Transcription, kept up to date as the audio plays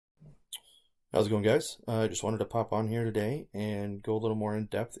How's it going, guys? I just wanted to pop on here today and go a little more in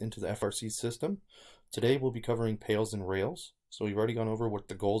depth into the FRC system. Today we'll be covering PAILs and rails. So we've already gone over what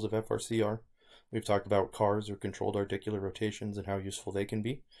the goals of FRC are. We've talked about CARs, or controlled articular rotations, and how useful they can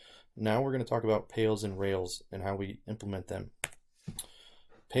be. Now we're going to talk about PAILs and rails and how we implement them.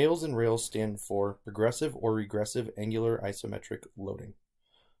 PAILs and rails stand for progressive or regressive angular isometric loading.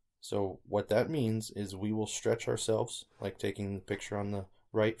 So what that means is we will stretch ourselves, like taking the picture on the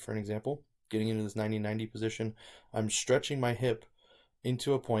right for an example. Getting into this 90-90 position, I'm stretching my hip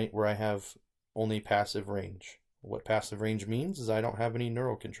into a point where I have only passive range. What passive range means is I don't have any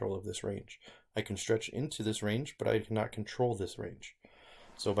neural control of this range. I can stretch into this range, but I cannot control this range.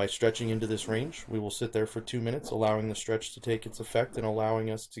 So by stretching into this range, we will sit there for 2 minutes, allowing the stretch to take its effect and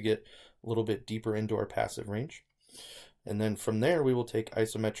allowing us to get a little bit deeper into our passive range. And then from there, we will take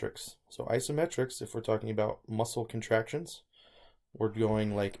isometrics. So isometrics, if we're talking about muscle contractions, we're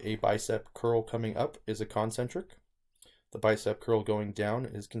going like a bicep curl coming up is a concentric. The bicep curl going down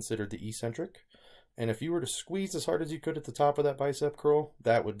is considered the eccentric. And if you were to squeeze as hard as you could at the top of that bicep curl,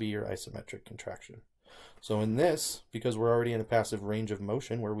 that would be your isometric contraction. So in this, because we're already in a passive range of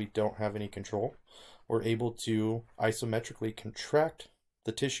motion where we don't have any control, we're able to isometrically contract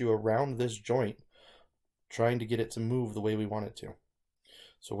the tissue around this joint, trying to get it to move the way we want it to.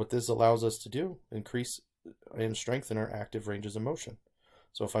 So what this allows us to do, increase and strengthen our active ranges of motion.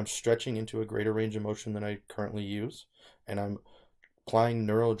 So if I'm stretching into a greater range of motion than I currently use, and I'm applying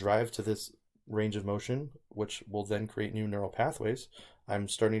neural drive to this range of motion, which will then create new neural pathways, I'm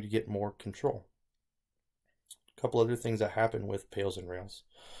starting to get more control. A couple other things that happen with PAILs and rails.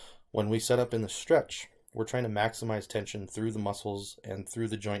 When we set up in the stretch, we're trying to maximize tension through the muscles and through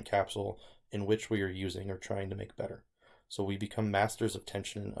the joint capsule in which we are using or trying to make better. So we become masters of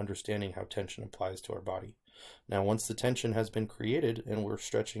tension and understanding how tension applies to our body. Now, once the tension has been created and we're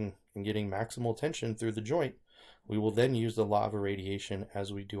stretching and getting maximal tension through the joint, we will then use the law of irradiation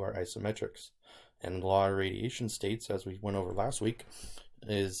as we do our isometrics. And the law of irradiation states, as we went over last week,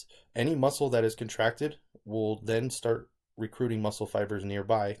 is any muscle that is contracted will then start recruiting muscle fibers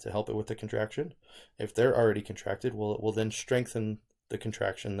nearby to help it with the contraction. If they're already contracted, it will then strengthen the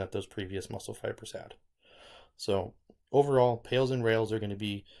contraction that those previous muscle fibers had. So overall, PAILs and rails are going to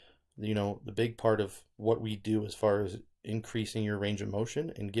be, the big part of what we do as far as increasing your range of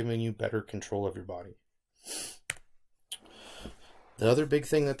motion and giving you better control of your body. The other big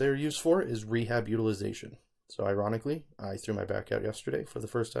thing that they're used for is rehab utilization. So ironically, I threw my back out yesterday for the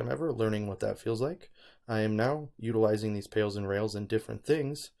first time ever, learning what that feels like. I am now utilizing these PAILs and rails in different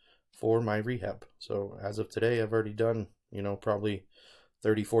things for my rehab. So as of today, I've already done, probably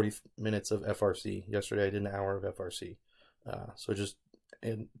 30-40 minutes of FRC. Yesterday I did an hour of FRC. So just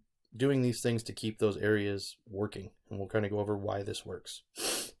doing these things to keep those areas working, and we'll kind of go over why this works.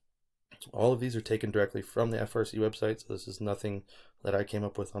 All of these are taken directly from the FRC website, so this is nothing that I came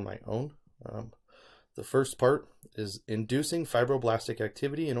up with on my own. The first part is inducing fibroblastic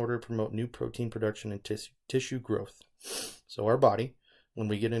activity in order to promote new protein production and tissue growth. So our body, when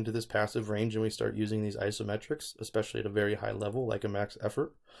we get into this passive range and we start using these isometrics, especially at a very high level like a max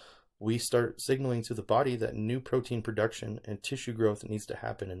effort, we start signaling to the body that new protein production and tissue growth needs to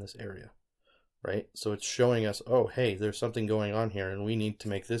happen in this area, right? So it's showing us, oh, hey, there's something going on here and we need to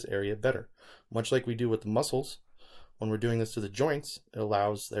make this area better. Much like we do with the muscles, when we're doing this to the joints, it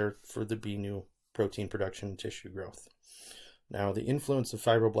allows there for there to be new protein production and tissue growth. Now, the influence of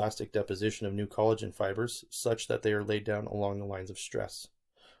fibroblastic deposition of new collagen fibers such that they are laid down along the lines of stress.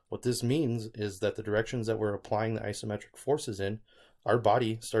 What this means is that the directions that we're applying the isometric forces in, our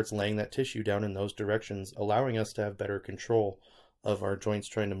body starts laying that tissue down in those directions, allowing us to have better control of our joints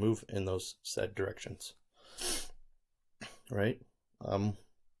trying to move in those said directions. Right?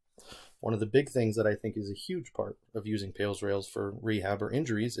 One of the big things that I think is a huge part of using PAILs rails for rehab or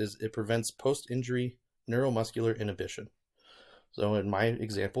injuries is it prevents post-injury neuromuscular inhibition. So in my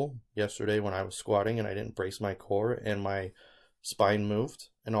example, yesterday when I was squatting and I didn't brace my core and my spine moved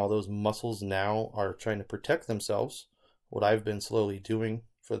and all those muscles now are trying to protect themselves, what I've been slowly doing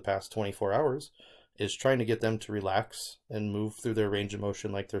for the past 24 hours is trying to get them to relax and move through their range of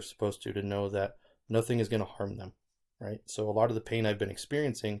motion like they're supposed to know that nothing is going to harm them, right? So a lot of the pain I've been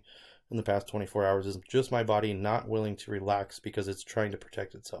experiencing in the past 24 hours is just my body not willing to relax because it's trying to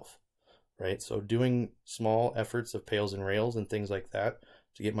protect itself, right? So doing small efforts of PAILs and rails and things like that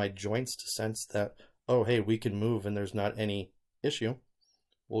to get my joints to sense that, oh, hey, we can move and there's not any issue,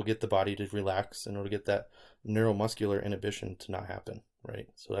 will get the body to relax and it'll get that neuromuscular inhibition to not happen, right?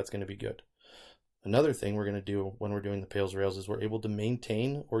 So that's going to be good. Another thing we're going to do when we're doing the PAILs rails is we're able to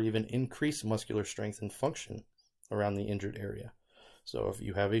maintain or even increase muscular strength and function around the injured area. So if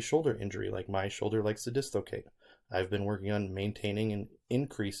you have a shoulder injury, like my shoulder likes to dislocate, I've been working on maintaining and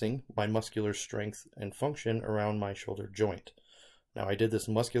increasing my muscular strength and function around my shoulder joint. Now, I did this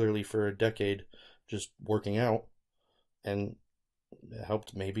muscularly for a decade, just working out, and it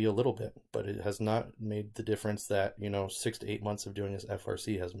helped maybe a little bit, but it has not made the difference that, 6 to 8 months of doing this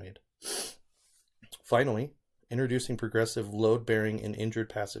FRC has made. Finally, introducing progressive load-bearing and injured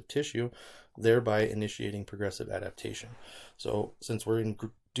passive tissue, thereby initiating progressive adaptation. So since we're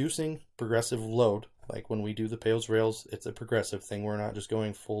inducing progressive load, like when we do the PAILs rails, it's a progressive thing. We're not just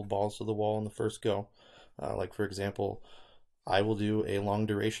going full balls to the wall in the first go. Like for example, I will do a long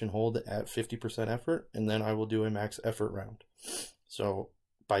duration hold at 50% effort, and then I will do a max effort round. So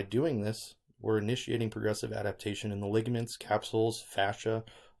by doing this, we're initiating progressive adaptation in the ligaments, capsules, fascia,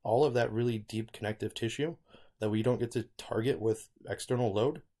 all of that really deep connective tissue that we don't get to target with external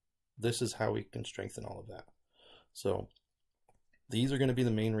load. This is how we can strengthen all of that. So these are going to be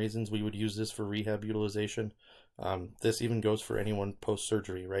the main reasons we would use this for rehab utilization. This even goes for anyone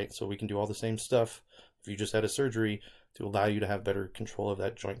post-surgery, right? So we can do all the same stuff if you just had a surgery to allow you to have better control of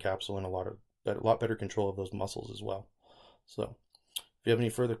that joint capsule and a lot better control of those muscles as well. So if you have any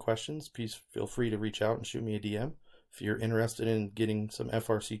further questions, please feel free to reach out and shoot me a DM. If you're interested in getting some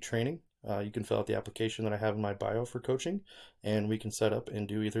FRC training, you can fill out the application that I have in my bio for coaching, and we can set up and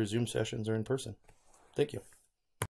do either Zoom sessions or in person. Thank you.